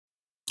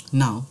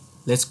Now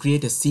let's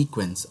create a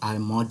sequence or a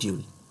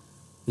module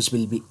which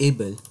will be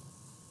able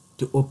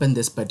to open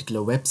this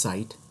particular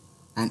website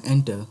and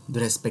enter the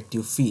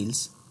respective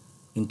fields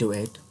into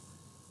it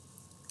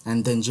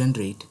and then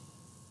generate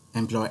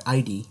employee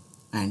ID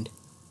and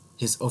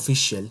his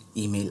official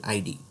email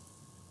ID.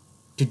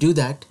 To do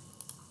that,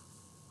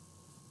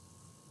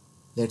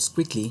 let's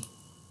quickly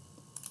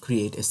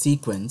create a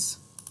sequence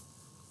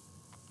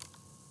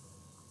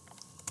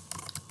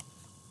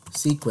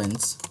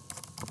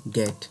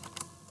get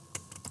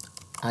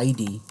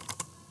ID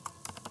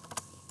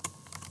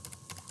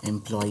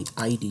employee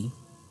ID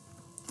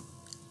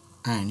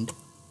and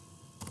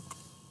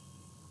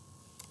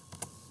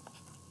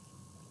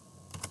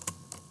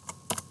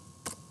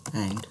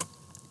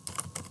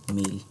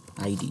mail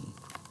ID.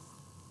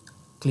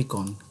 Click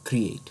on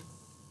create.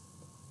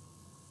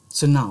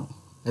 So now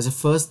as a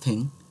first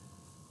thing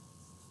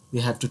we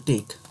have to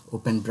take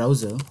open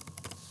browser,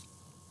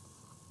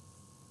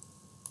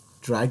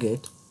 drag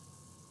it,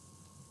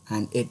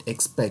 and it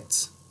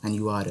expects an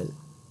URL.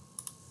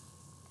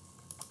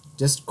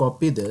 Just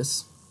copy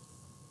this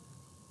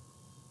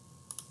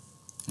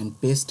and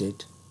paste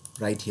it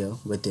right here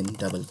within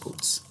double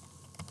quotes.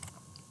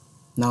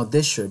 Now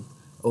this should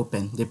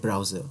open the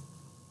browser.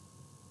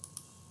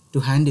 To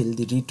handle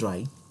the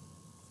retry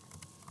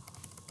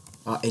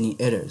or any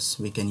errors,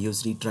 we can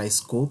use retry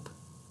scope.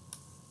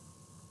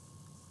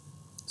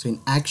 So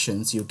in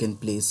actions you can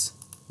place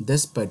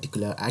this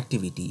particular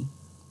activity,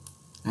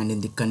 and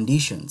in the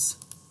conditions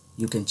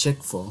you can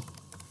check for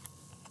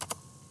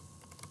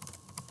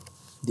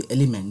the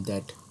element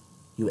that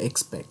you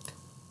expect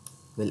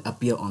will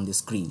appear on the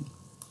screen.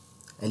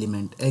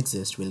 Element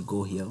exist will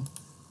go here.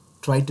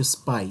 Try to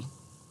spy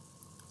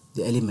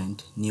the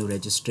element new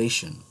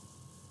registration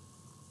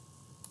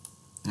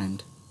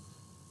and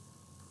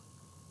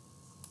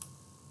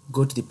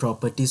go to the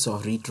properties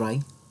of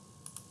retry.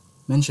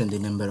 Mention the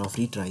number of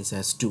retries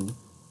as 2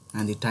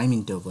 and the time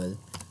interval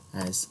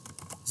as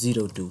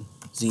 0 to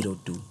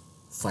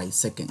 5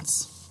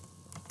 seconds.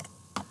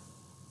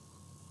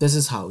 This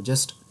is how.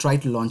 Just try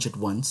to launch it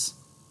once,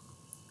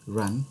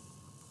 run,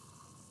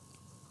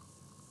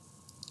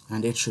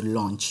 and it should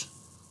launch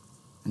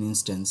an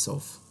instance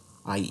of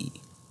IE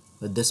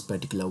with this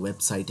particular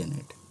website in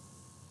it.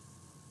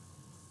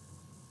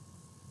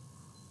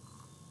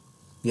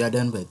 We are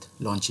done with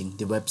launching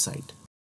the website.